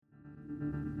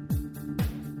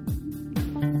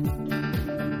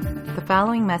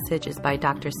following message is by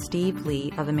Dr. Steve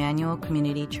Lee of Emmanuel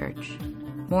Community Church.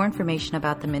 More information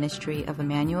about the ministry of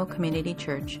Emmanuel Community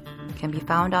Church can be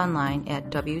found online at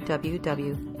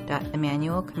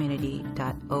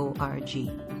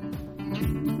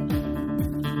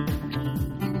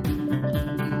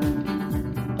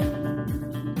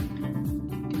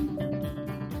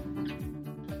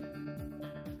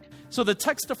So the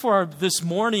text for this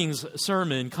morning's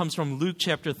sermon comes from Luke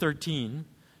chapter 13,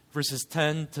 verses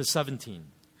 10 to 17.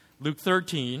 Luke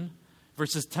 13,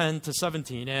 verses 10 to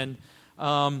 17. And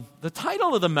the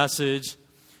title of the message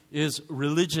is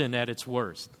Religion at its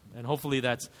Worst. And hopefully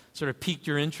that's sort of piqued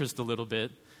your interest a little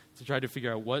bit to try to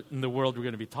figure out what in the world we're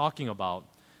going to be talking about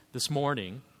this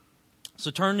morning.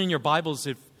 So turn in your Bibles,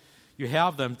 if you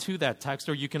have them, to that text,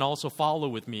 or you can also follow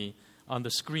with me on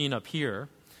the screen up here.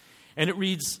 And it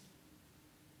reads,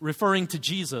 referring to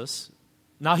Jesus,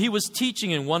 now he was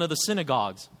teaching in one of the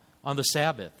synagogues on the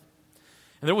Sabbath.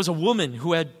 And there was a woman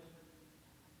who had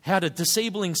a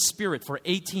disabling spirit for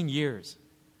 18 years.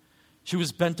 She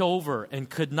was bent over and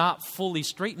could not fully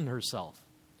straighten herself.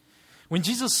 When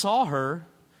Jesus saw her,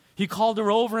 he called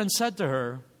her over and said to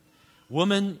her,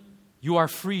 "Woman, you are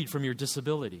freed from your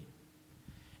disability."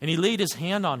 And he laid his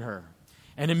hand on her,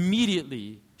 and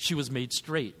immediately she was made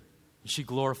straight, and she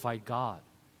glorified God.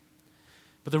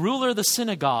 But the ruler of the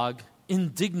synagogue,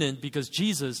 indignant because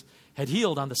Jesus had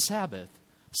healed on the Sabbath,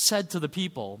 said to the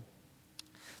people,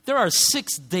 "There are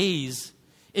 6 days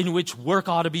in which work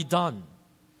ought to be done.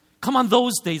 Come on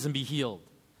those days and be healed,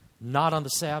 not on the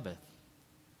Sabbath."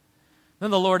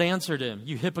 Then the Lord answered him,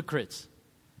 "You hypocrites!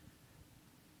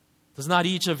 Does not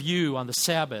each of you on the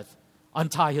Sabbath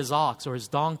untie his ox or his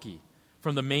donkey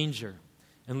from the manger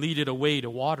and lead it away to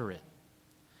water it?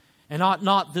 And ought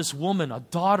not this woman, a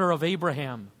daughter of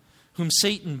Abraham, whom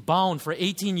Satan bound for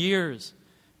 18 years,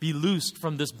 be loosed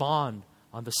from this bond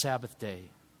on the Sabbath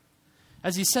day?"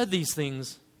 As he said these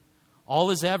things, all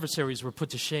his adversaries were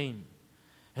put to shame,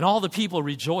 and all the people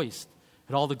rejoiced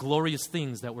at all the glorious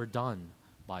things that were done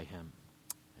by him.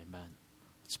 Amen.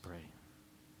 Let's pray.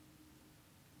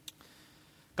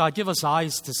 God, give us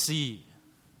eyes to see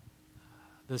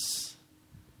this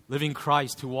living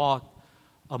Christ who walked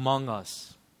among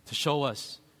us, to show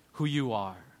us who you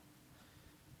are.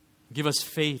 Give us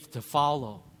faith to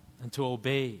follow and to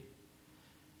obey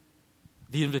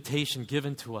the invitation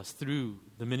given to us through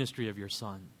the ministry of your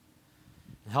Son.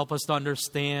 And help us to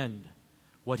understand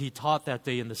what he taught that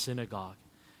day in the synagogue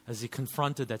as he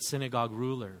confronted that synagogue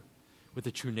ruler with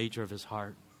the true nature of his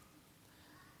heart.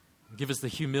 And give us the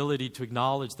humility to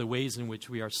acknowledge the ways in which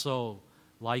we are so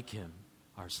like him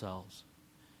ourselves.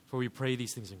 For we pray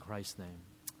these things in Christ's name.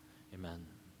 Amen.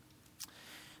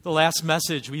 The last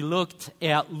message we looked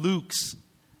at Luke's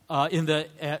in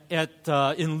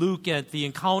Luke at the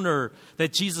encounter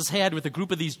that Jesus had with a group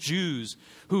of these Jews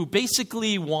who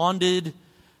basically wanted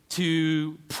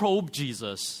to probe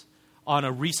Jesus on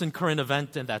a recent current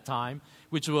event at that time,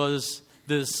 which was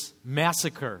this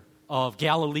massacre of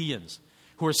Galileans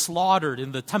who were slaughtered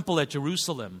in the temple at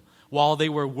Jerusalem while they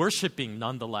were worshiping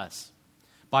nonetheless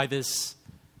by this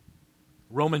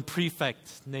Roman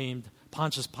prefect named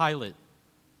Pontius Pilate.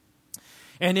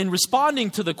 And in responding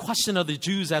to the question of the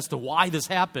Jews as to why this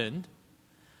happened,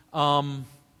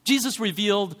 Jesus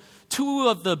revealed 2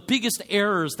 of the biggest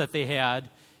errors that they had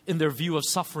in their view of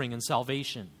suffering and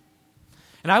salvation.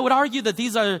 And I would argue that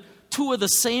these are 2 of the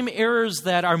same errors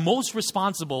that are most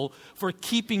responsible for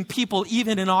keeping people,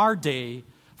 even in our day,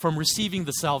 from receiving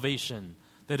the salvation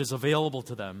that is available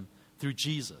to them through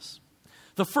Jesus.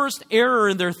 The first error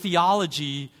in their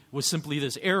theology was simply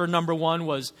this. Error number 1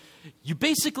 was, you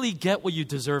basically get what you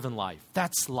deserve in life.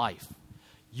 That's life.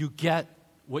 You get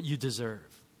what you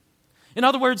deserve. In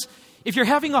other words, if you're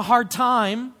having a hard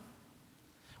time,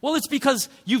 well, it's because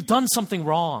you've done something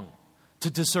wrong to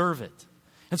deserve it.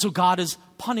 And so God is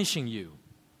punishing you.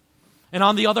 And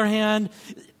on the other hand,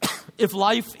 if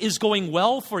life is going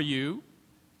well for you,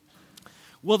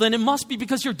 well, then it must be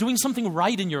because you're doing something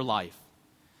right in your life.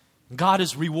 God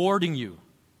is rewarding you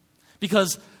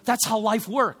because that's how life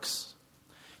works.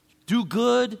 Do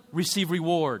good, receive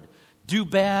reward. Do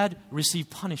bad, receive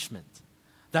punishment.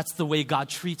 That's the way God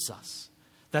treats us.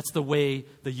 That's the way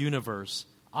the universe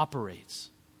operates.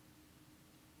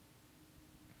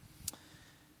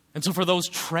 And so for those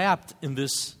trapped in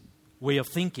this way of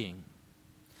thinking,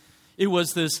 it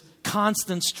was this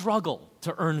constant struggle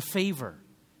to earn favor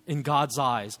in God's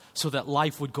eyes so that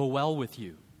life would go well with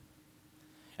you.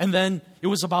 And then it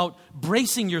was about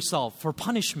bracing yourself for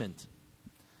punishment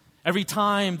every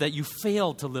time that you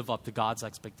failed to live up to God's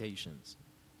expectations.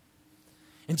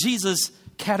 And Jesus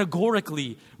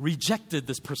categorically rejected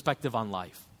this perspective on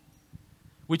life.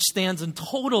 which stands in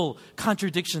total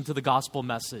contradiction to the gospel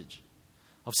message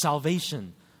of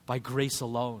salvation by grace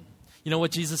alone. You know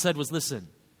what Jesus said was, listen,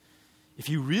 if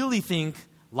you really think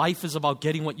life is about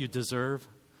getting what you deserve,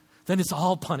 then it's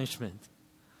all punishment.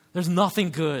 There's nothing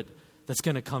good that's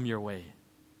going to come your way.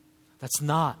 That's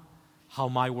not how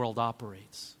my world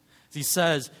operates. He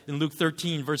says in Luke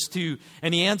 13, verse 2,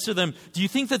 and he answered them, do you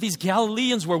think that these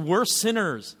Galileans were worse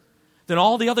sinners than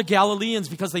all the other Galileans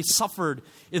because they suffered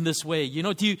in this way? You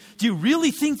know, do you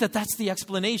really think that that's the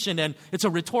explanation? And it's a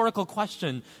rhetorical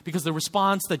question because the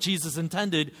response that Jesus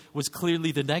intended was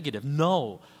clearly the negative.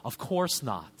 No, of course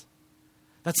not.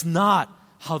 That's not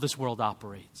how this world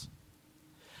operates.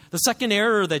 The second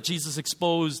error that Jesus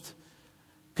exposed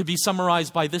could be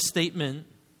summarized by this statement: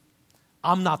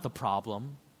 I'm not the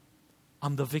problem,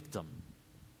 I'm the victim.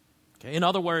 Okay? In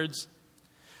other words,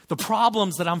 the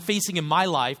problems that I'm facing in my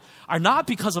life are not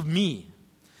because of me.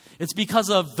 It's because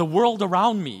of the world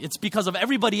around me. It's because of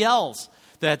everybody else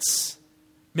that's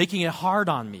making it hard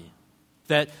on me.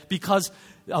 That because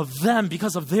of them,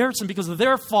 because of their sin, because of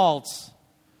their faults,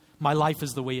 my life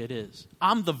is the way it is.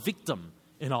 I'm the victim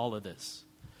in all of this.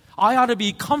 I ought to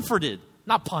be comforted,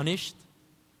 not punished.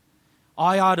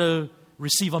 I ought to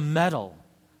receive a medal,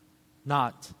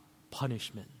 not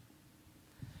punishment.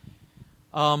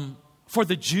 For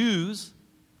the Jews,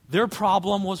 their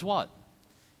problem was what?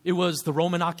 It was the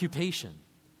Roman occupation.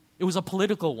 It was a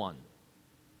political one.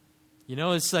 You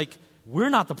know, it's like, we're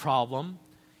not the problem.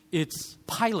 It's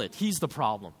Pilate. He's the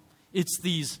problem. It's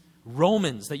these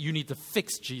Romans that you need to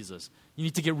fix, Jesus. You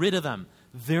need to get rid of them.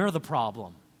 They're the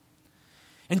problem.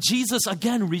 And Jesus,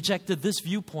 again, rejected this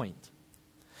viewpoint.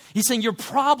 He's saying your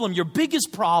problem, your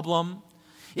biggest problem,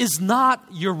 is not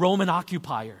your Roman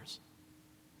occupiers.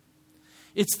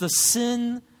 It's the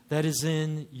sin that is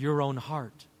in your own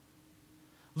heart.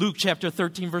 Luke chapter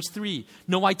 13, verse 3.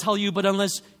 No, I tell you, but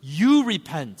unless you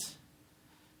repent,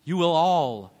 you will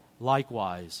all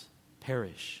likewise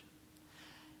perish.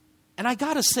 And I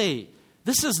got to say,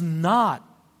 this is not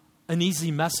an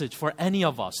easy message for any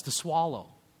of us to swallow.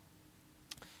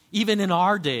 Even in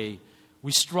our day,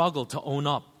 we struggle to own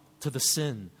up to the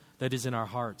sin that is in our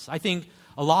hearts. I think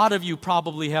a lot of you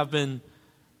probably have been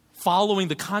following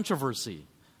the controversy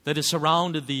that has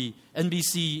surrounded the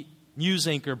NBC news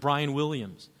anchor Brian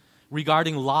Williams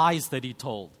regarding lies that he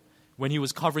told when he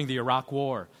was covering the Iraq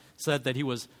War. Said that he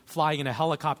was flying in a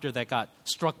helicopter that got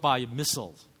struck by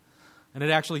missiles. And it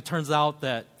actually turns out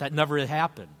that that never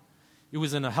happened. It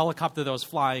was in a helicopter that was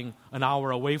flying an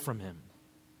hour away from him.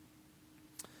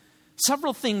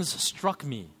 Several things struck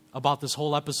me about this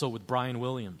whole episode with Brian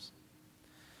Williams.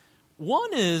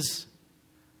 One is,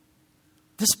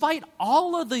 despite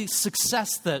all of the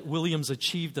success that Williams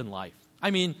achieved in life,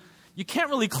 I mean, you can't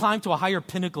really climb to a higher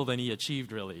pinnacle than he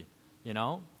achieved, really, you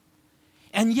know?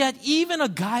 And yet, even a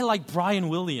guy like Brian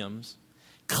Williams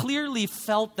clearly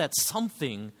felt that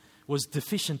something was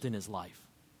deficient in his life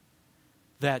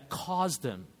that caused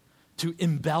him to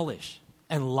embellish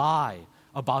and lie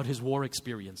about his war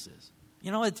experiences.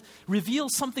 You know, it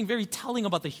reveals something very telling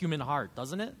about the human heart,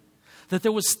 doesn't it? That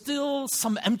there was still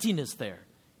some emptiness there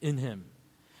in him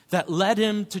that led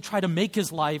him to try to make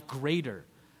his life greater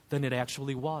than it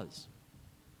actually was.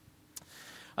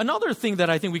 Another thing that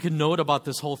I think we could note about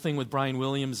this whole thing with Brian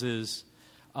Williams is,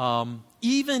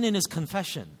 even in his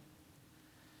confession,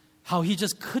 how he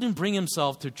just couldn't bring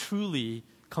himself to truly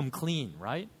come clean,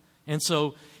 right? And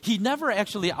so he never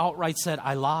actually outright said,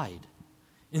 I lied.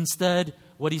 Instead,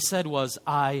 what he said was,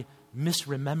 I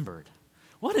misremembered.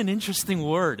 What an interesting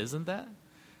word, isn't that?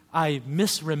 I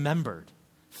misremembered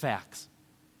facts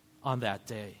on that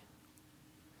day.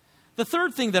 The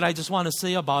third thing that I just want to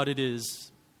say about it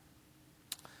is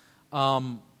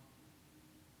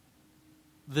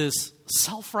this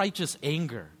self-righteous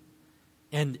anger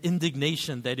and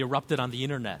indignation that erupted on the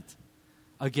internet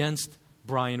against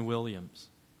Brian Williams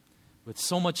with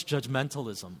so much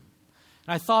judgmentalism. And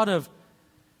I thought of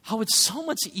how it's so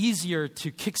much easier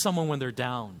to kick someone when they're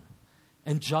down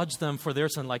and judge them for their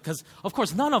sin. Like, because, of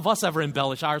course, none of us ever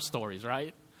embellish our stories,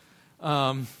 right?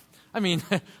 I mean,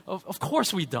 of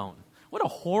course we don't. What a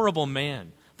horrible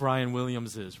man Brian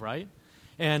Williams is, right?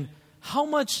 And how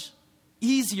much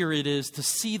easier it is to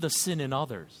see the sin in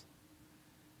others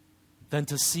than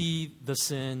to see the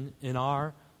sin in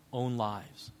our own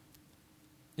lives.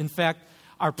 In fact,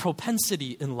 our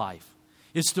propensity in life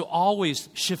is to always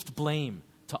shift blame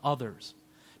to others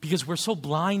because we're so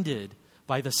blinded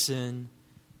by the sin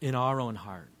in our own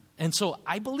heart. And so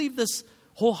I believe this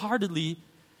wholeheartedly.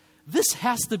 This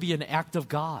has to be an act of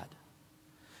God.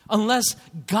 Unless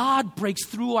God breaks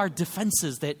through our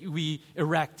defenses that we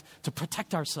erect to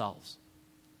protect ourselves.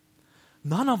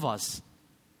 none of us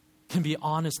can be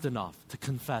honest enough to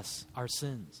confess our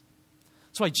sins.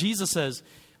 That's why Jesus says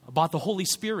about the Holy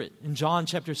Spirit in John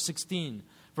chapter 16,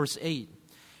 verse 8.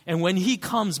 And when he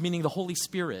comes, meaning the Holy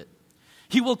Spirit,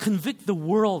 he will convict the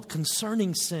world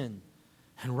concerning sin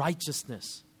and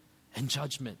righteousness and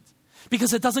judgment.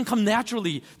 Because it doesn't come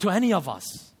naturally to any of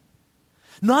us.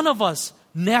 None of us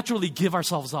naturally give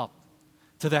ourselves up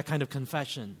to that kind of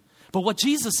confession. But what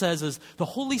Jesus says is the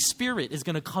Holy Spirit is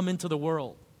going to come into the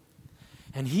world.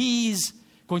 And he's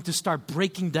going to start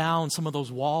breaking down some of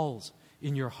those walls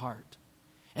in your heart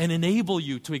and enable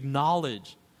you to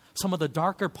acknowledge some of the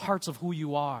darker parts of who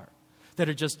you are that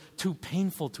are just too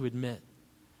painful to admit,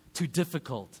 too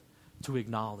difficult to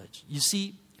acknowledge. You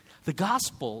see, the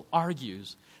gospel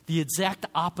argues the exact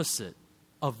opposite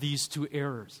of these two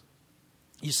errors.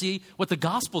 You see, what the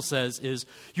gospel says is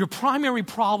your primary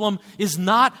problem is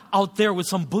not out there with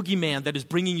some boogeyman that is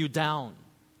bringing you down.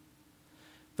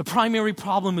 The primary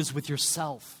problem is with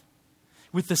yourself,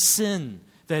 with the sin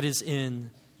that is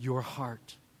in your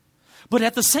heart. But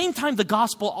at the same time, the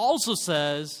gospel also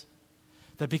says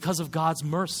that because of God's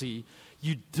mercy,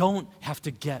 you don't have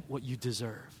to get what you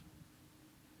deserve.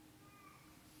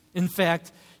 In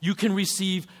fact, you can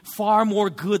receive far more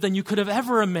good than you could have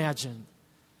ever imagined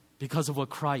because of what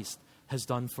Christ has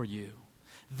done for you.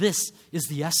 This is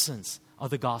the essence of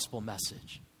the gospel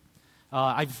message.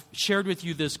 I've shared with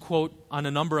you this quote on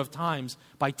a number of times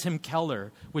by Tim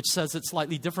Keller, which says it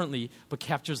slightly differently, but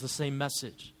captures the same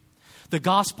message. The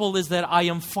gospel is that I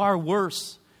am far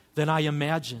worse than I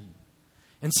imagine,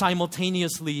 and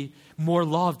simultaneously more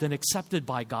loved and accepted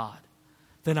by God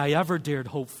than I ever dared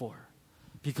hope for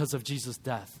because of Jesus'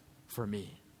 death for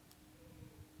me.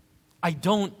 I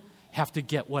don't have to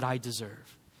get what I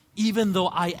deserve, even though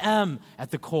I am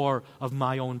at the core of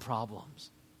my own problems.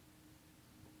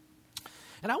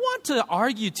 And I want to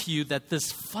argue to you that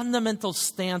this fundamental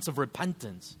stance of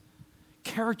repentance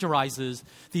characterizes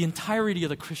the entirety of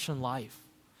the Christian life.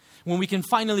 When we can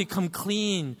finally come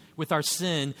clean with our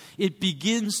sin, it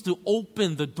begins to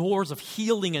open the doors of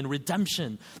healing and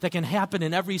redemption that can happen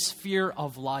in every sphere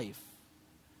of life.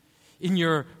 In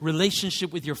your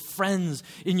relationship with your friends,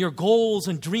 in your goals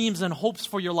and dreams and hopes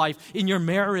for your life, in your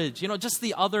marriage. Just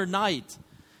the other night,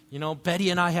 Betty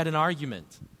and I had an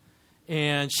argument.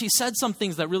 And she said some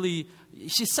things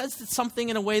she said something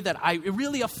in a way that it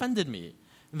really offended me.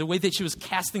 In the way that she was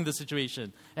casting the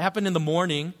situation. It happened in the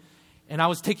morning, and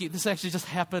this actually just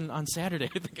happened on Saturday,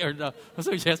 I think, or was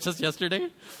it just yesterday?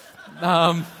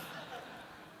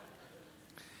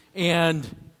 And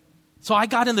so I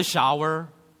got in the shower,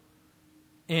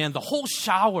 and the whole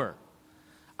shower,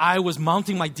 I was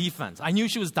mounting my defense. I knew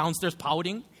she was downstairs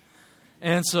pouting,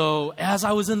 and so as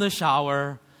I was in the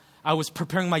shower, I was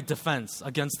preparing my defense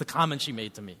against the comment she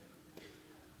made to me.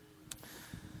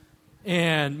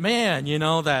 And man,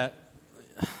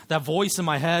 that voice in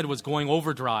my head was going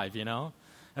overdrive,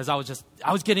 as I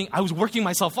was working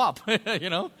myself up,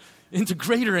 into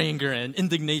greater anger and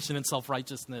indignation and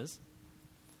self-righteousness.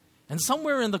 And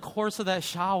somewhere in the course of that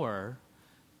shower,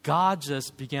 God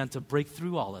just began to break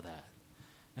through all of that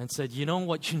and said,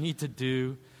 what you need to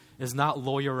do is not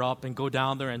lawyer up and go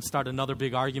down there and start another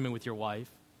big argument with your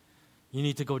wife. You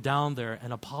need to go down there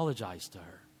and apologize to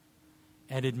her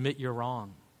and admit you're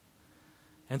wrong.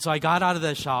 And so I got out of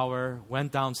that shower,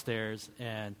 went downstairs,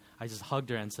 and I just hugged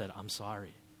her and said, I'm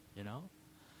sorry,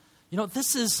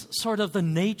 This is sort of the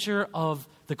nature of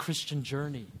the Christian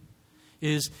journey,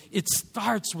 is it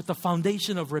starts with the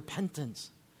foundation of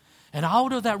repentance. And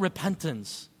out of that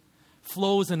repentance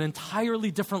flows an entirely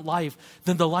different life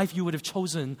than the life you would have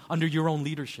chosen under your own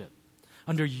leadership,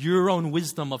 under your own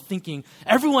wisdom of thinking,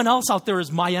 everyone else out there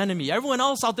is my enemy. Everyone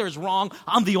else out there is wrong.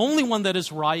 I'm the only one that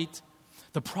is right.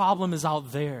 The problem is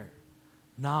out there,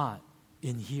 not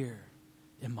in here,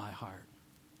 in my heart.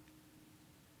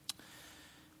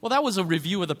 Well, that was a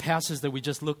review of the passage that we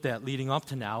just looked at leading up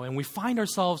to now, and we find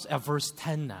ourselves at verse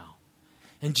 10 now.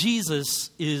 And Jesus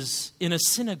is in a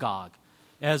synagogue,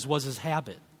 as was his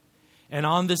habit. And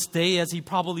on this day, as he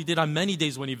probably did on many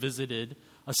days when he visited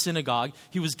a synagogue,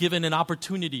 he was given an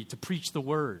opportunity to preach the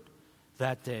word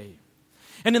that day.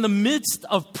 And in the midst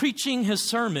of preaching his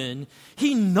sermon,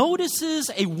 he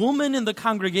notices a woman in the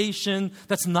congregation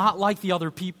that's not like the other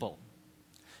people.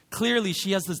 Clearly,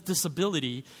 she has this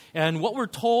disability, and what we're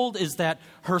told is that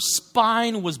her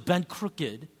spine was bent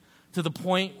crooked to the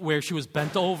point where she was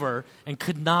bent over and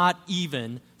could not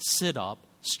even sit up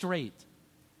straight.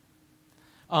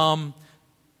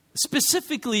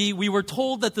 Specifically, we were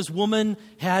told that this woman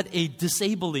had a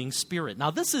disabling spirit. Now,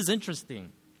 this is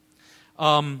interesting.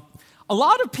 A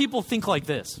lot of people think like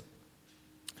this.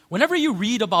 Whenever you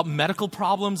read about medical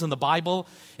problems in the Bible,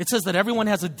 it says that everyone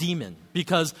has a demon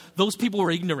because those people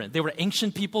were ignorant. They were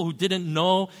ancient people who didn't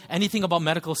know anything about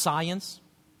medical science.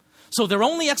 So their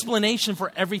only explanation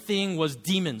for everything was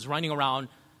demons running around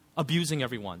abusing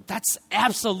everyone. That's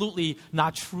absolutely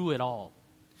not true at all.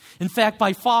 In fact,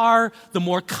 by far, the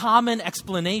more common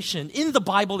explanation in the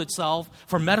Bible itself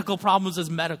for medical problems is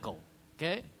medical.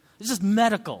 Okay? It's just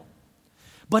medical.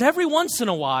 But every once in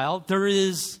a while, there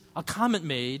is a comment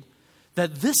made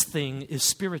that this thing is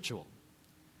spiritual.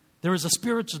 There is a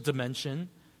spiritual dimension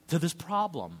to this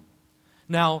problem.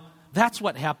 Now, that's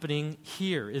what happening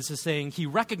here, is saying he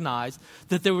recognized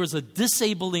that there was a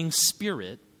disabling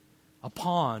spirit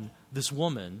upon this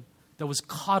woman that was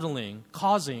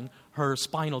causing her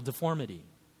spinal deformity.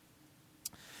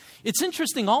 It's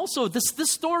interesting also, this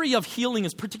story of healing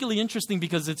is particularly interesting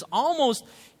because it's almost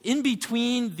in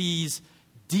between these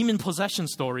demon possession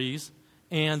stories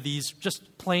and these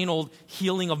just plain old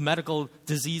healing of medical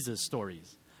diseases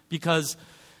stories. Because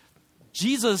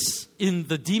Jesus,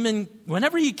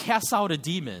 whenever he casts out a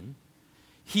demon,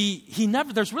 he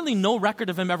never, there's really no record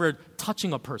of him ever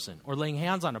touching a person or laying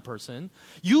hands on a person.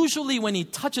 Usually when he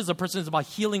touches a person, it's about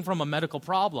healing from a medical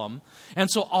problem. And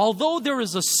so although there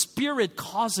is a spirit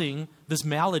causing this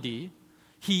malady,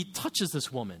 he touches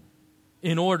this woman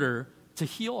in order to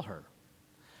heal her.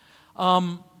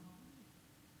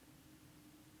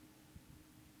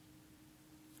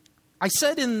 I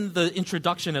said in the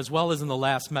introduction as well as in the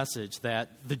last message that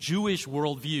the Jewish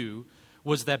worldview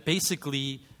was that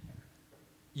basically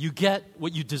you get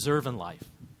what you deserve in life,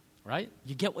 right?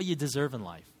 You get what you deserve in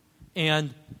life.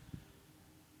 And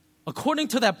according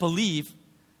to that belief,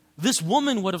 this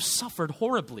woman would have suffered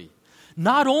horribly,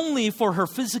 not only for her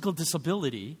physical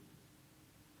disability,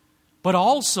 but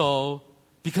also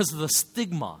because of the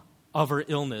stigma of her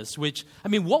illness, which,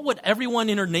 what would everyone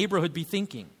in her neighborhood be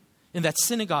thinking? In that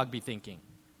synagogue be thinking?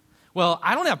 Well,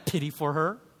 I don't have pity for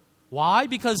her. Why?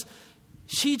 Because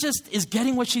she just is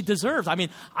getting what she deserves.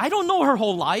 I don't know her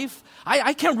whole life.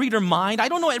 I can't read her mind. I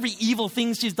don't know every evil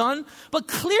thing she's done. But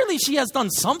clearly she has done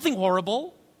something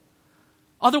horrible.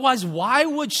 Otherwise, why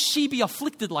would she be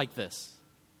afflicted like this?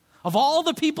 Of all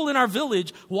the people in our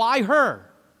village, why her?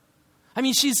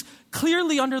 She's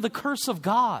clearly under the curse of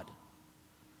God.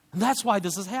 And that's why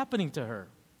this is happening to her.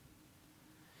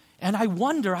 And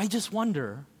I just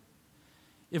wonder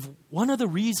if one of the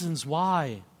reasons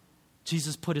why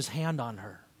Jesus put his hand on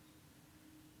her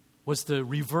was to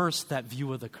reverse that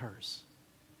view of the curse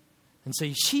and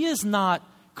say, she is not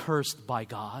cursed by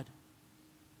God.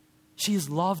 She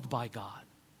is loved by God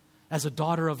as a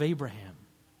daughter of Abraham.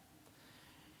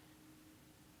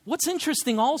 What's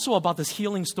interesting also about this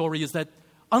healing story is that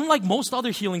unlike most other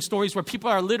healing stories where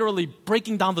people are literally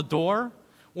breaking down the door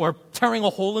or tearing a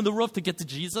hole in the roof to get to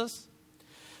Jesus,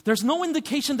 there's no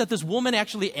indication that this woman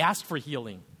actually asked for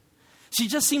healing. She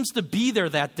just seems to be there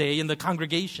that day in the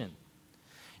congregation.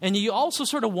 And you also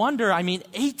sort of wonder,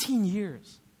 18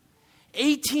 years.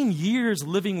 18 years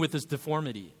living with this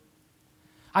deformity.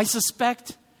 I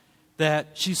suspect that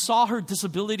she saw her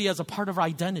disability as a part of her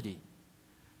identity.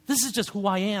 This is just who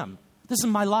I am. This is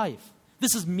my life.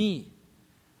 This is me.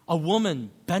 A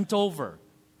woman bent over,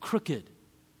 crooked,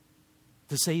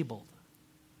 disabled.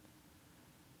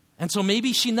 And so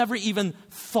maybe she never even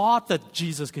thought that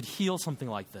Jesus could heal something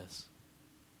like this.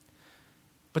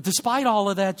 But despite all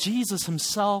of that, Jesus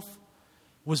himself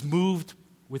was moved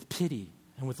with pity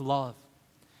and with love.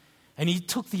 And he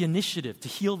took the initiative to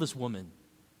heal this woman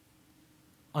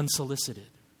unsolicited.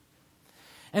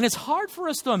 And it's hard for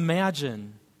us to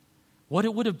imagine what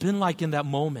it would have been like in that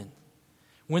moment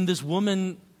when this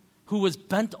woman who was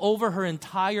bent over her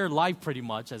entire life pretty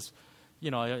much, as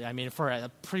for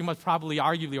pretty much probably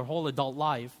arguably her whole adult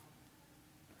life,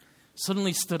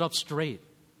 suddenly stood up straight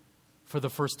for the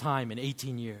first time in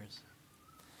 18 years.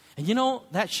 And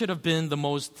that should have been the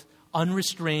most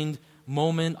unrestrained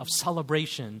moment of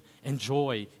celebration and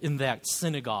joy in that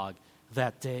synagogue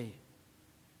that day.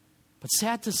 But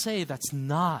sad to say, that's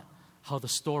not how the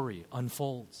story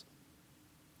unfolds.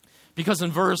 Because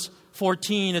in verse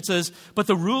 14 it says, "But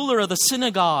the ruler of the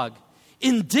synagogue,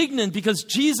 indignant because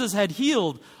Jesus had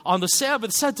healed on the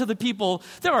Sabbath, said to the people,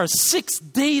 'There are 6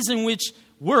 days in which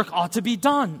work ought to be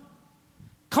done.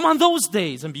 Come on those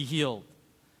days and be healed,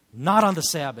 not on the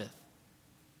Sabbath.'"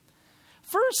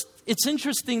 First, it's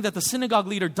interesting that the synagogue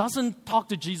leader doesn't talk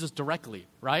to Jesus directly,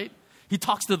 right? He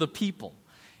talks to the people.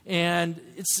 And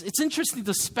it's interesting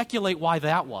to speculate why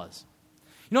that was.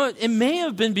 It may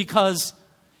have been because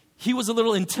he was a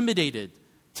little intimidated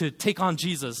to take on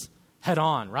Jesus head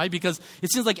on, right? Because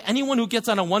it seems like anyone who gets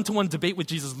on a one-to-one debate with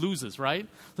Jesus loses, right?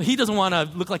 So he doesn't want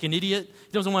to look like an idiot.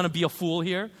 He doesn't want to be a fool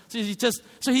here.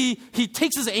 So he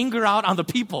takes his anger out on the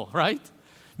people, right?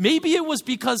 Maybe it was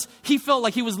because he felt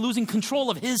like he was losing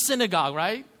control of his synagogue,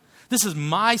 right? This is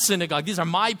my synagogue. These are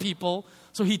my people.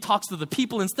 So he talks to the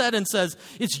people instead and says,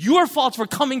 it's your fault for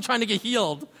coming trying to get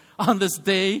healed on this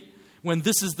day when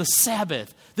this is the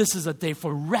Sabbath. This is a day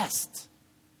for rest.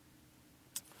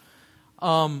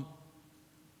 What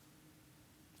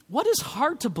is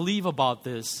hard to believe about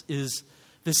this is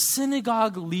the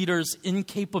synagogue leader's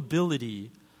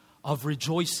incapability of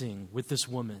rejoicing with this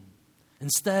woman.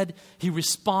 Instead, he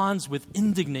responds with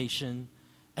indignation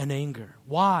and anger.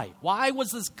 Why? Why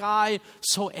was this guy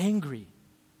so angry?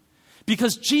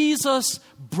 Because Jesus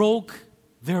broke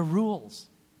their rules.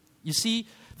 You see,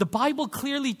 the Bible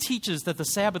clearly teaches that the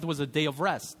Sabbath was a day of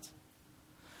rest.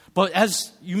 But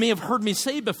as you may have heard me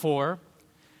say before,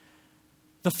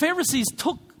 the Pharisees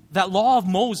took that law of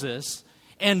Moses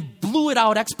and blew it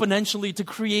out exponentially to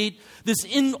create this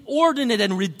inordinate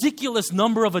and ridiculous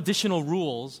number of additional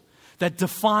rules that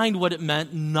defined what it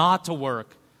meant not to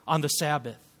work on the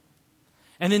Sabbath.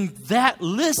 And in that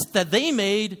list that they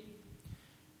made,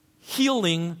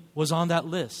 healing was on that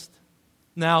list.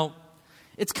 Now,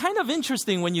 it's kind of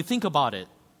interesting when you think about it.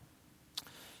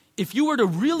 If you were to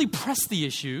really press the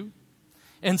issue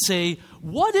and say,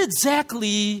 what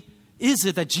exactly is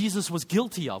it that Jesus was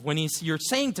guilty of when you're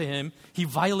saying to him he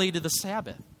violated the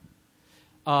Sabbath?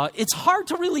 It's hard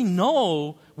to really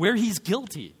know where he's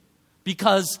guilty,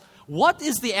 because what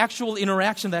is the actual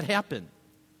interaction that happened?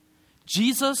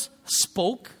 Jesus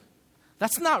spoke.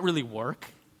 That's not really work,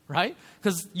 right?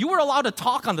 Because you were allowed to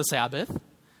talk on the Sabbath.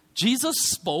 Jesus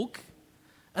spoke,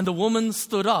 and the woman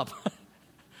stood up.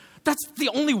 That's the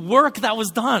only work that was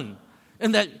done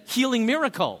in that healing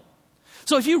miracle.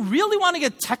 So if you really want to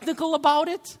get technical about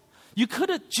it,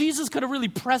 Jesus could have really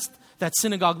pressed that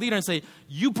synagogue leader and say,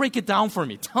 you break it down for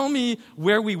me. Tell me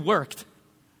where we worked.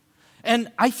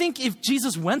 And I think if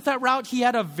Jesus went that route, he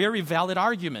had a very valid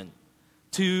argument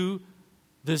to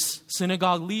this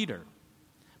synagogue leader.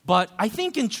 But I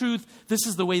think in truth, this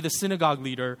is the way the synagogue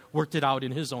leader worked it out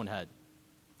in his own head.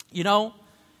 You know,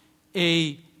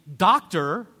 a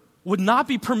doctor would not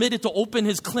be permitted to open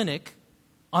his clinic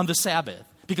on the Sabbath,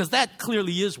 because that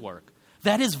clearly is work.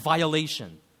 That is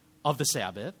violation of the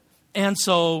Sabbath. And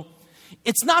so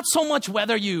it's not so much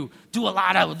whether you do a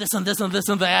lot of this and this and this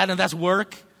and that, and that's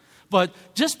work. But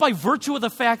just by virtue of the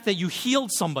fact that you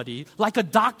healed somebody, like a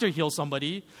doctor heals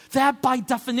somebody, that by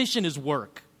definition is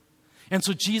work. And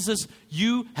so Jesus,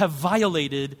 you have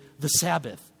violated the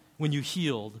Sabbath when you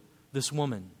healed this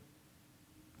woman.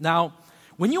 Now,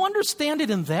 when you understand it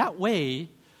in that way,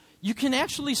 you can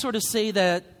actually sort of say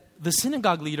that the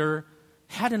synagogue leader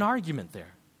had an argument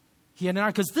there. He had an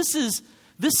argument, because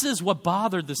this is what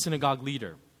bothered the synagogue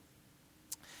leader.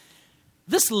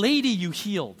 This lady you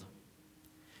healed,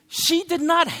 she did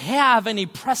not have any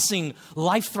pressing,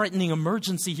 life-threatening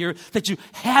emergency here that you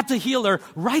had to heal her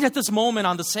right at this moment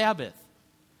on the Sabbath.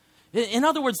 In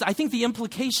other words, I think the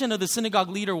implication of the synagogue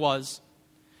leader was,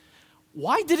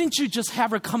 why didn't you just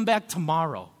have her come back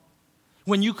tomorrow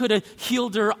when you could have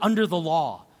healed her under the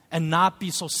law and not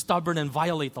be so stubborn and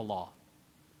violate the law?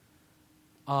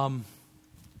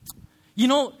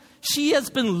 She has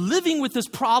been living with this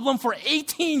problem for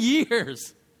 18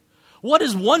 years. What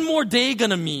is one more day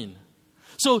going to mean?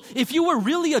 So if you were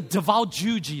really a devout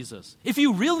Jew, Jesus, if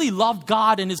you really loved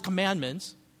God and his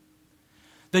commandments,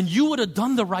 then you would have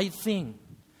done the right thing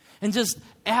and just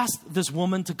asked this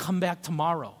woman to come back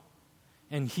tomorrow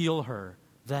and heal her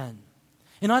then.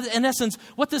 In essence,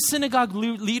 what the synagogue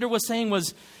leader was saying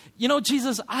was,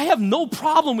 Jesus, I have no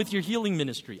problem with your healing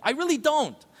ministry. I really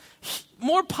don't.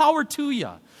 More power to you.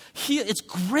 It's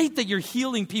great that you're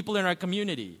healing people in our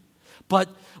community. But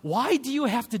why do you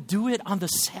have to do it on the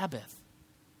Sabbath?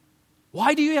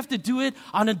 Why do you have to do it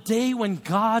on a day when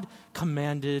God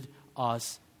commanded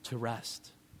us to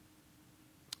rest?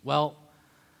 Well,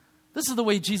 this is the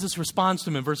way Jesus responds to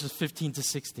him in verses 15 to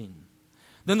 16.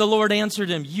 Then the Lord answered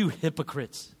him, you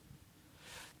hypocrites.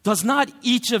 Does not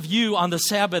each of you on the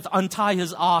Sabbath untie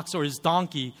his ox or his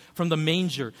donkey from the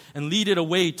manger and lead it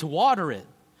away to water it?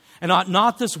 And ought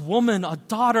not this woman, a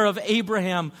daughter of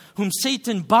Abraham, whom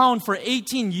Satan bound for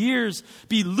 18 years,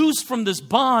 be loosed from this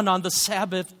bond on the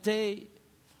Sabbath day?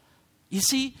 You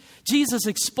see, Jesus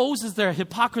exposes their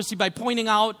hypocrisy by pointing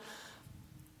out,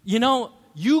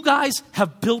 you guys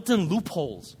have built-in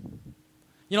loopholes.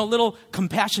 Little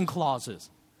compassion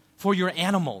clauses for your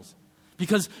animals,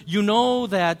 because you know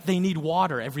that they need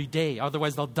water every day,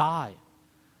 otherwise they'll die.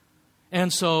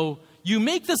 And so you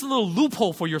make this little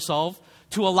loophole for yourself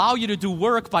to allow you to do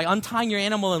work by untying your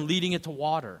animal and leading it to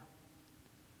water.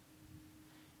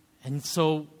 And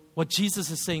so what Jesus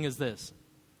is saying is this.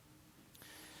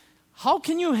 How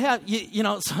can you have,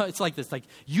 so it's like this, like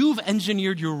you've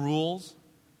engineered your rules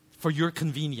for your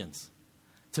convenience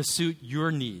to suit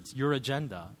your needs, your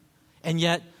agenda, and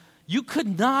yet you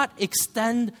could not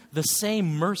extend the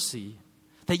same mercy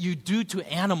that you do to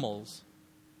animals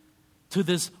to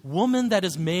this woman that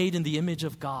is made in the image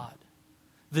of God,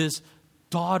 this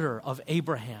daughter of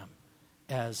Abraham,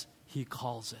 as he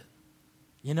calls it.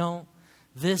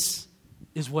 This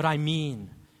is what I mean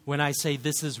when I say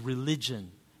this is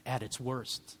religion at its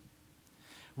worst.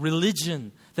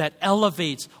 Religion that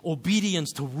elevates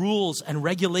obedience to rules and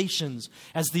regulations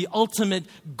as the ultimate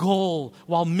goal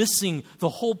while missing the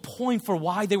whole point for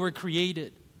why they were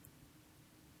created.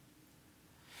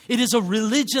 It is a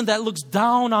religion that looks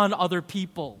down on other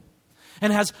people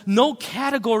and has no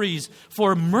categories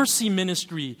for mercy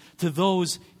ministry to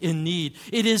those in need.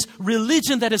 It is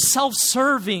religion that is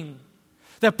self-serving,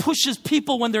 that pushes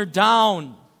people when they're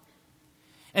down,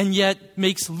 and yet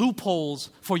makes loopholes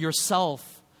for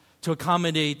yourself to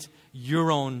accommodate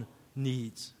your own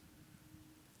needs.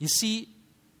 You see,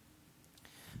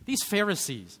 these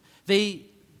Pharisees, they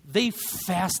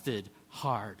fasted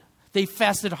hard. They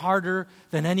fasted harder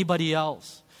than anybody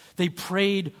else. They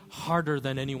prayed harder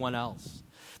than anyone else.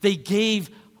 They gave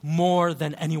more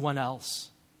than anyone else.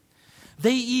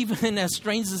 They even, as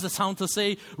strange as it sounds to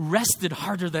say, rested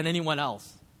harder than anyone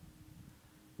else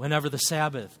whenever the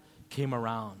Sabbath came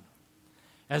around.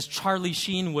 As Charlie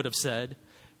Sheen would have said,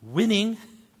 winning,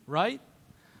 right?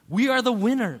 We are the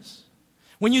winners.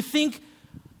 When you think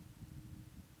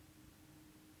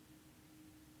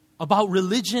about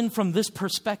religion from this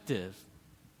perspective,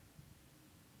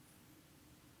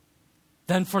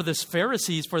 then for this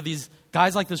Pharisees, for these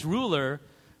guys like this ruler,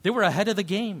 they were ahead of the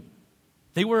game.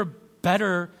 They were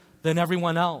better than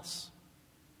everyone else.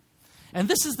 And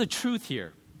this is the truth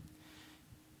here.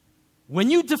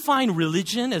 When you define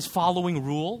religion as following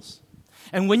rules,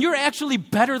 and when you're actually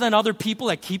better than other people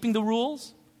at keeping the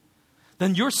rules,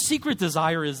 then your secret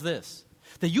desire is this,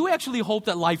 that you actually hope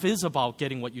that life is about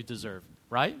getting what you deserve,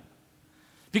 right?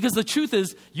 Because the truth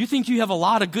is, you think you have a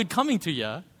lot of good coming to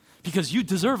you because you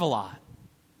deserve a lot.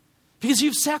 Because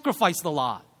you've sacrificed a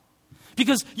lot.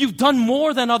 Because you've done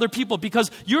more than other people.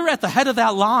 Because you're at the head of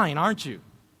that line, aren't you?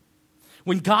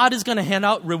 When God is going to hand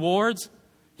out rewards,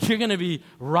 you're going to be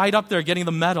right up there getting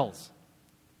the medals.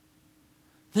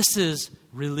 This is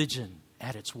religion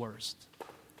at its worst.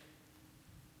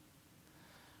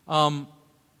 And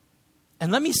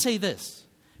let me say this.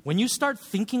 When you start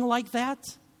thinking like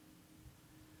that,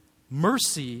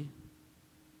 mercy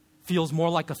feels more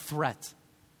like a threat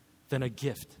than a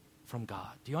gift from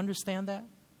God. Do you understand that?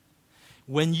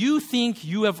 When you think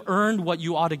you have earned what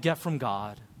you ought to get from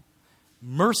God,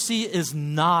 mercy is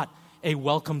not a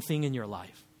welcome thing in your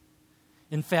life.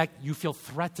 In fact, you feel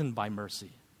threatened by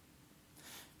mercy.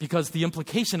 Because the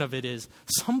implication of it is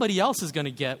somebody else is going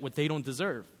to get what they don't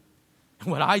deserve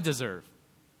and what I deserve.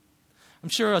 I'm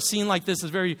sure a scene like this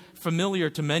is very familiar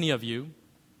to many of you.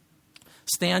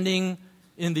 Standing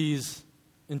in these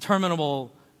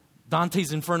interminable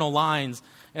Dante's Inferno lines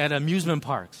at amusement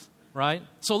parks, right?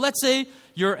 So let's say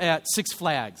you're at Six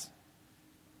Flags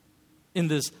in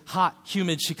this hot,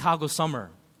 humid Chicago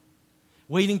summer,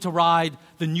 waiting to ride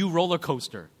the new roller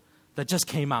coaster that just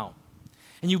came out.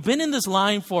 And you've been in this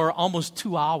line for almost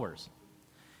 2 hours.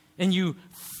 And you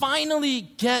finally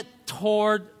get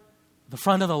toward the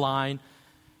front of the line,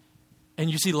 and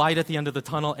you see light at the end of the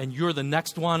tunnel, and you're the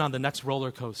next one on the next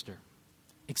roller coaster.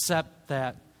 Except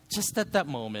that, just at that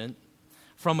moment,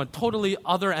 from a totally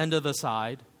other end of the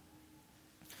side,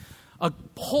 a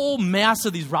whole mass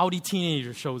of these rowdy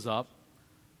teenagers shows up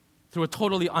through a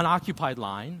totally unoccupied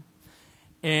line,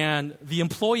 and the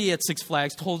employee at Six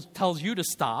Flags tells you to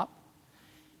stop,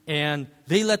 and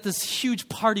they let this huge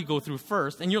party go through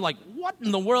first, and you're like, what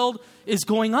in the world is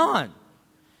going on?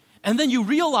 And then you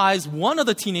realize one of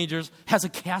the teenagers has a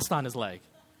cast on his leg.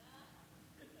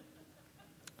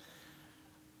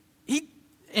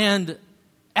 And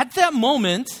at that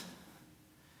moment,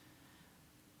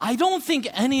 I don't think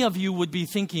any of you would be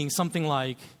thinking something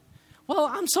like, well,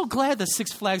 I'm so glad that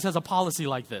Six Flags has a policy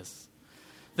like this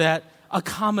that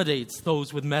accommodates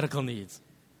those with medical needs.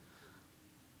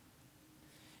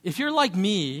 If you're like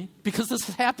me, because this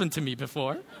has happened to me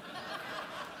before,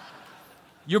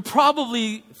 you're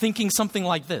probably thinking something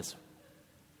like this.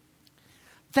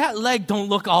 That leg don't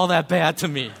look all that bad to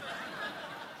me.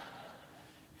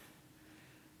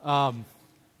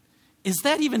 Is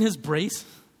that even his brace?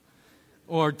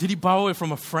 Or did he borrow it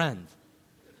from a friend?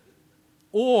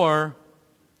 Or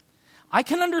I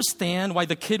can understand why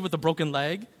the kid with the broken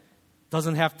leg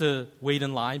doesn't have to wait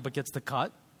in line but gets the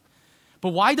cut.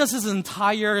 But why does his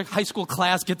entire high school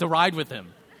class get to ride with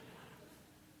him?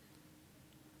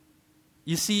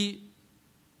 You see,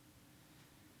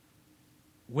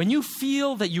 when you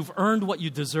feel that you've earned what you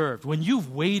deserved, when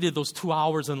you've waited those 2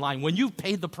 hours in line, when you've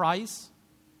paid the price,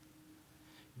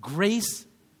 grace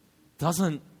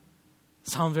doesn't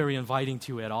sound very inviting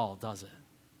to you at all, does it?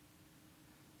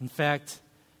 In fact,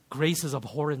 grace is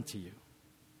abhorrent to you.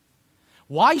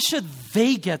 Why should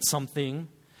they get something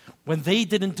when they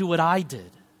didn't do what I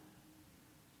did?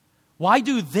 Why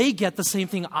do they get the same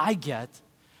thing I get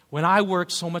when I work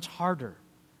so much harder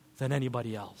than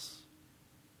anybody else?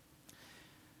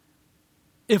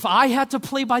 If I had to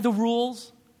play by the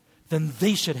rules, then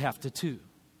they should have to too.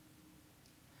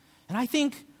 And I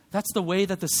think that's the way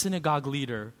that the synagogue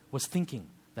leader was thinking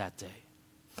that day.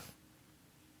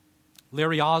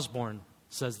 Larry Osborne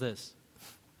says this: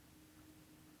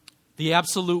 the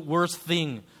absolute worst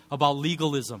thing about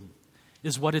legalism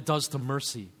is what it does to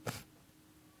mercy.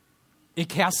 It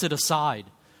casts it aside,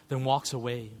 then walks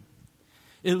away.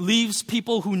 It leaves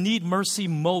people who need mercy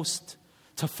most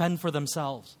to fend for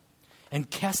themselves and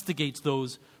castigates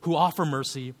those who offer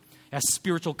mercy as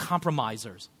spiritual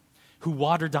compromisers who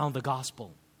water down the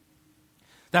gospel.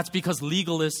 That's because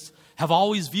legalists have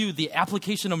always viewed the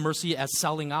application of mercy as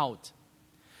selling out.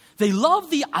 They love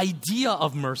the idea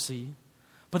of mercy,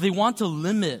 but they want to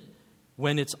limit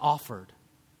when it's offered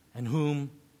and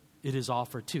whom it is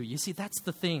offered to. You see, that's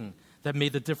the thing that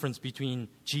made the difference between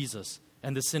Jesus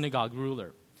and the synagogue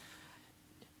ruler.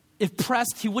 If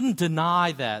pressed, he wouldn't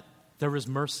deny that there is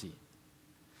mercy.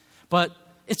 But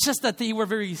it's just that they were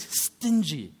very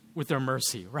stingy with their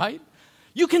mercy, right?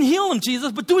 You can heal him,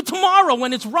 Jesus, but do it tomorrow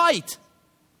when it's right.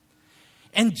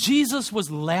 And Jesus was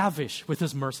lavish with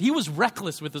his mercy. He was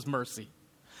reckless with his mercy.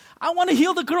 I want to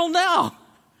heal the girl now.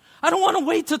 I don't want to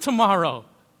wait till tomorrow.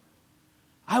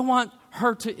 I want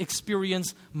her to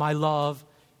experience my love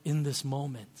in this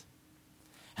moment.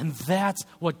 And that's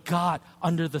what got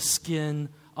under the skin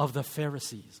of the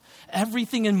Pharisees.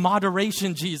 Everything in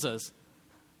moderation, Jesus.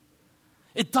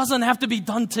 It doesn't have to be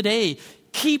done today.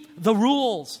 Keep the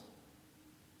rules.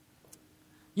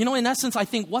 You know, in essence, I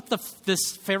think what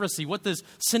this Pharisee, what this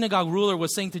synagogue ruler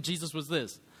was saying to Jesus was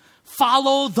this: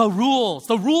 follow the rules.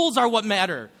 The rules are what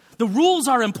matter. The rules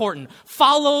are important.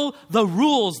 Follow the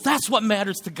rules. That's what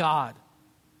matters to God.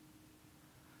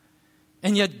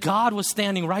 And yet God was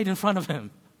standing right in front of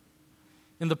him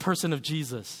in the person of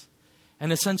Jesus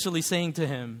and essentially saying to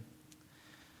him,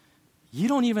 you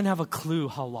don't even have a clue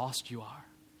how lost you are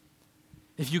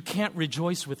if you can't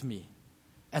rejoice with me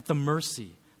at the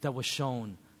mercy that was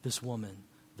shown this woman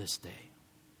this day.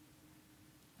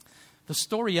 The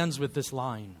story ends with this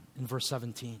line in verse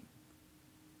 17.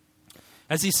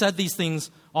 As he said these things,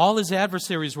 all his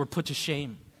adversaries were put to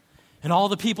shame, and all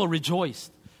the people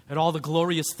rejoiced at all the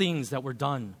glorious things that were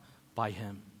done by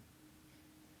him.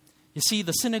 You see,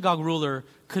 the synagogue ruler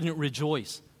couldn't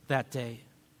rejoice that day,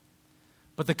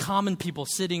 but the common people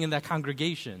sitting in that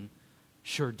congregation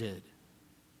sure did.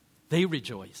 They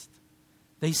rejoiced.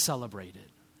 They celebrated.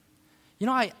 You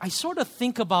know, I sort of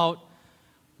think about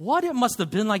what it must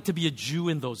have been like to be a Jew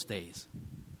in those days,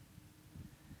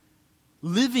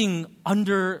 living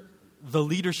under the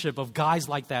leadership of guys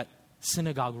like that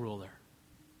synagogue ruler.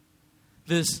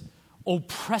 This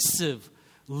oppressive,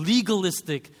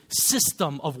 legalistic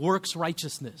system of works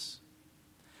righteousness.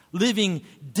 Living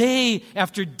day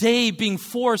after day, being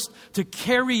forced to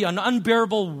carry an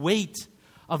unbearable weight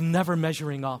of never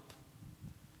measuring up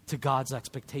to God's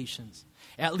expectations.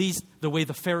 At least the way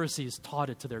the Pharisees taught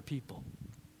it to their people.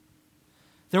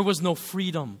 There was no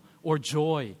freedom or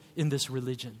joy in this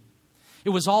religion. It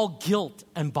was all guilt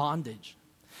and bondage.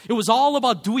 It was all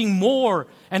about doing more,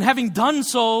 and having done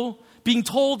so, being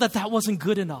told that that wasn't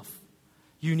good enough.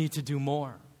 You need to do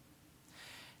more.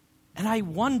 And I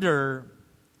wonder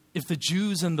if the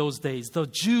Jews in those days, the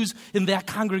Jews in that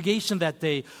congregation that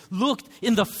day, looked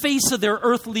in the face of their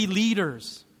earthly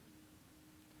leaders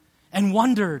and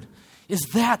wondered, is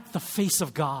that the face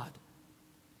of God?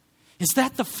 Is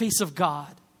that the face of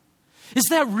God? Is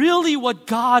that really what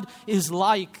God is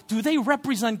like? Do they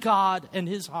represent God and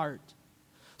his heart?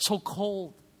 So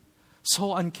cold,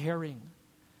 so uncaring,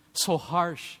 so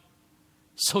harsh,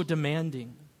 so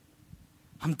demanding.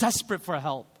 I'm desperate for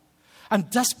help. I'm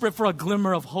desperate for a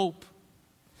glimmer of hope.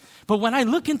 But when I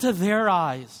look into their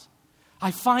eyes,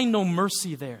 I find no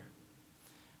mercy there,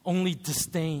 only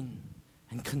disdain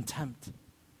and contempt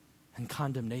and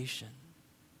condemnation.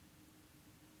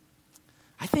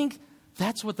 I think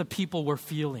That's what the people were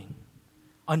feeling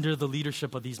under the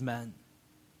leadership of these men.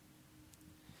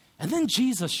 And then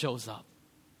Jesus shows up.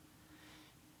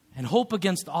 And hope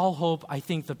against all hope, I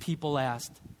think the people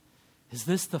asked, is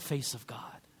this the face of God?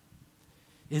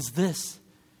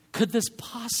 Could this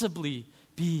possibly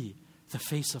be the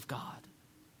face of God?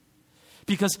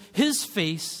 Because his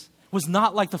face was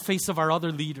not like the face of our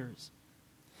other leaders.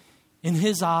 In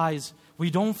his eyes, we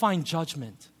don't find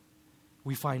judgment,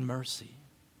 we find mercy.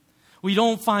 We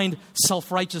don't find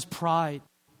self-righteous pride,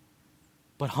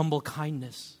 but humble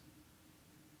kindness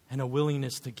and a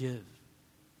willingness to give.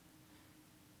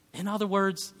 In other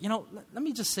words, let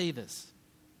me just say this.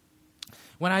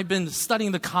 When I've been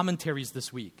studying the commentaries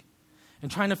this week and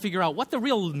trying to figure out what the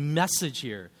real message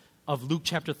here of Luke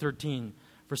chapter 13,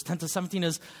 verse 10 to 17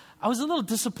 is, I was a little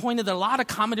disappointed that a lot of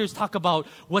commentators talk about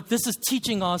what this is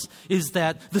teaching us is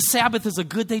that the Sabbath is a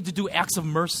good day to do acts of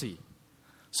mercy.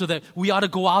 So that we ought to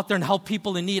go out there and help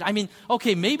people in need. I mean,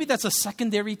 okay, maybe that's a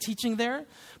secondary teaching there,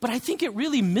 but I think it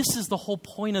really misses the whole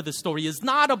point of the story. It's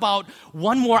not about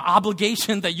one more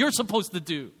obligation that you're supposed to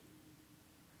do.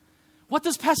 What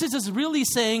this passage is really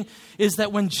saying is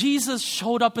that when Jesus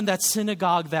showed up in that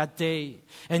synagogue that day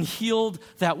and healed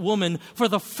that woman, for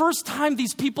the first time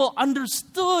these people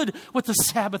understood what the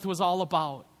Sabbath was all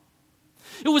about.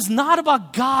 It was not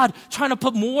about God trying to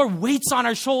put more weights on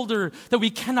our shoulder that we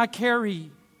cannot carry.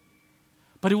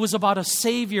 But it was about a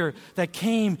Savior that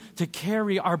came to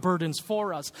carry our burdens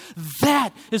for us.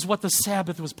 That is what the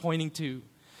Sabbath was pointing to.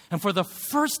 And for the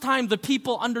first time, the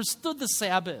people understood the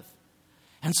Sabbath.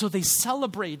 And so they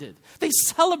celebrated.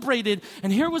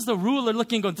 And here was the ruler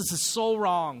looking, going, this is so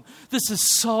wrong. This is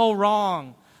so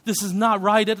wrong. This is not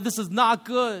right. This is not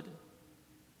good.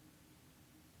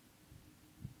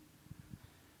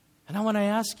 And I want to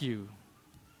ask you,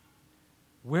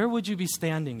 where would you be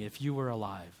standing if you were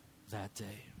alive that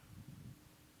day?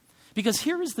 Because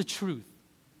here is the truth.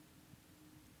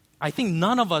 I think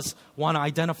none of us want to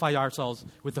identify ourselves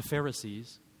with the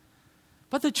Pharisees.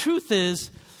 But the truth is,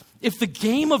 if the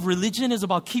game of religion is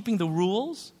about keeping the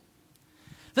rules,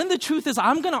 then the truth is,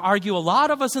 I'm going to argue a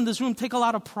lot of us in this room take a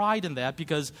lot of pride in that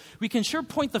because we can sure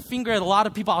point the finger at a lot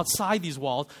of people outside these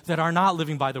walls that are not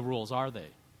living by the rules, are they?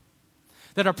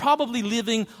 That are probably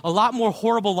living a lot more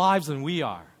horrible lives than we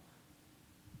are.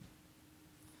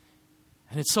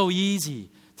 And it's so easy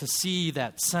to see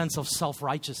that sense of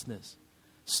self-righteousness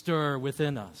stir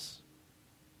within us.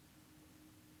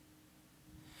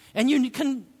 And you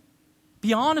can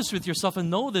be honest with yourself and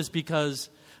know this because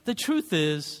the truth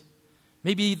is,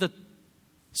 maybe the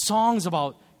songs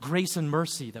about grace and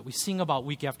mercy that we sing about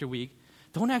week after week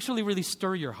don't actually really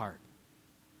stir your heart.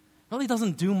 It really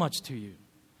doesn't do much to you.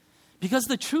 Because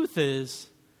the truth is,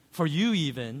 for you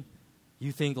even,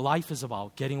 you think life is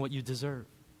about getting what you deserve.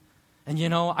 And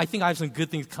I think I have some good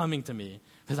things coming to me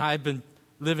because I've been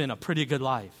living a pretty good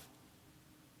life.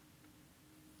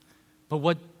 But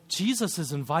what Jesus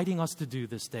is inviting us to do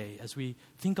this day as we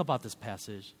think about this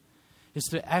passage is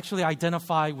to actually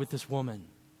identify with this woman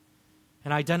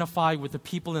and identify with the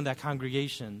people in that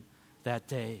congregation that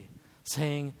day,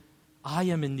 saying, I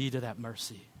am in need of that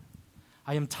mercy.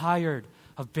 I am tired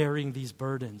of bearing these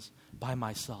burdens by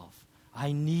myself.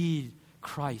 I need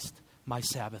Christ, my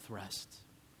Sabbath rest.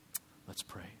 Let's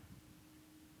pray.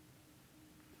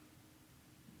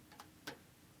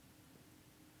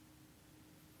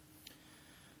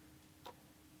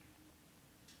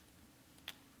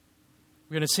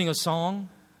 We're going to sing a song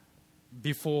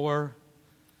before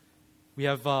we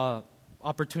have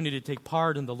opportunity to take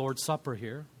part in the Lord's Supper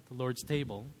here, the Lord's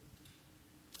table.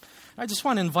 I just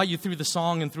want to invite you through the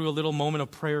song and through a little moment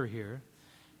of prayer here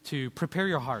to prepare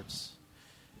your hearts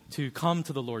to come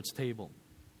to the Lord's table.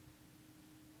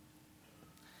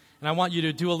 And I want you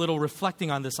to do a little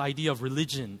reflecting on this idea of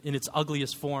religion in its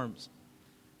ugliest forms.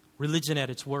 Religion at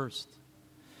its worst.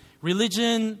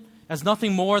 Religion as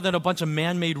nothing more than a bunch of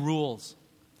man-made rules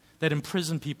that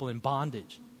imprison people in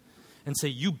bondage and say,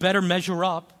 you better measure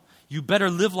up, you better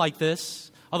live like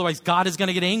this, otherwise God is going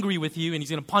to get angry with you and he's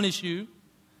going to punish you.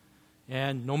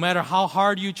 And no matter how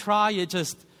hard you try, it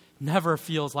just never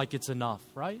feels like it's enough,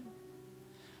 right?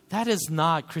 That is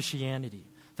not Christianity.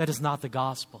 That is not the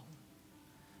gospel.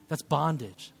 That's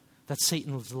bondage. That's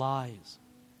Satan's lies.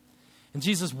 And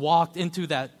Jesus walked into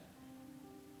that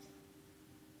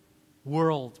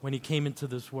world when he came into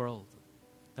this world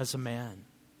as a man.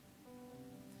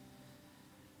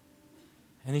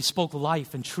 And he spoke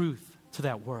life and truth to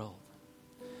that world.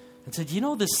 And said,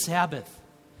 this Sabbath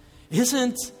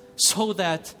isn't so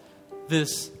that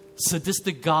this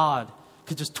sadistic God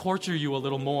could just torture you a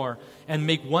little more and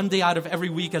make one day out of every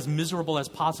week as miserable as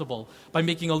possible by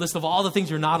making a list of all the things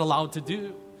you're not allowed to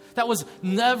do. That was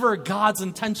never God's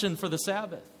intention for the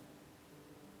Sabbath.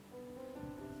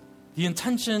 The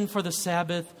intention for the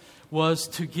Sabbath was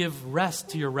to give rest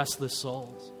to your restless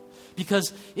souls.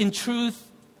 Because in truth,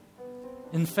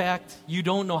 in fact, you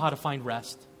don't know how to find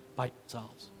rest by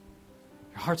yourselves.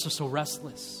 Your hearts are so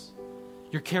restless.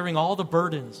 You're carrying all the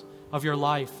burdens of your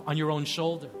life on your own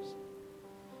shoulders.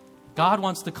 God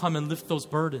wants to come and lift those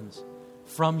burdens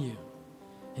from you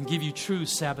and give you true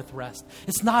Sabbath rest.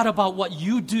 It's not about what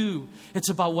you do. It's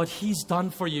about what He's done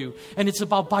for you. And it's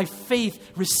about, by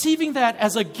faith, receiving that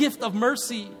as a gift of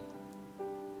mercy.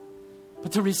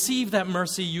 But to receive that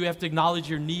mercy, you have to acknowledge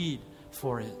your need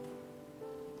for it.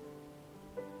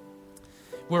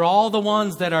 We're all the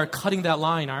ones that are cutting that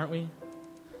line, aren't we?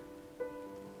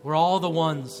 We're all the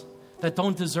ones that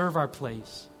don't deserve our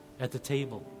place at the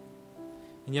table.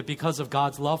 And yet, because of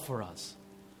God's love for us,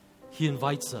 He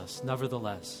invites us,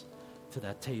 nevertheless, to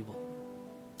that table.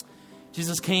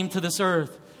 Jesus came to this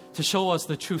earth to show us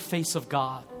the true face of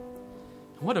God.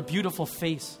 And what a beautiful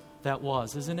face that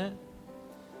was, isn't it?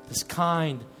 This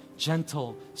kind,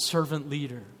 gentle servant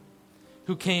leader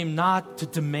who came not to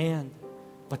demand,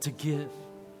 but to give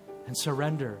and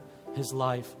surrender His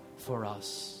life for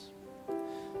us.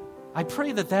 I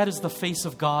pray that that is the face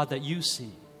of God that you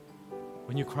see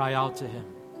when you cry out to Him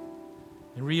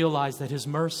and realize that His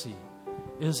mercy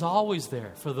is always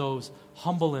there for those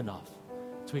humble enough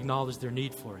to acknowledge their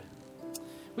need for it.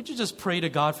 Would you just pray to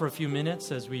God for a few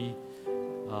minutes as we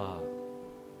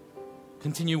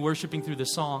continue worshiping through the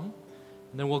song,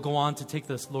 and then we'll go on to take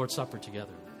this Lord's Supper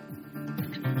together.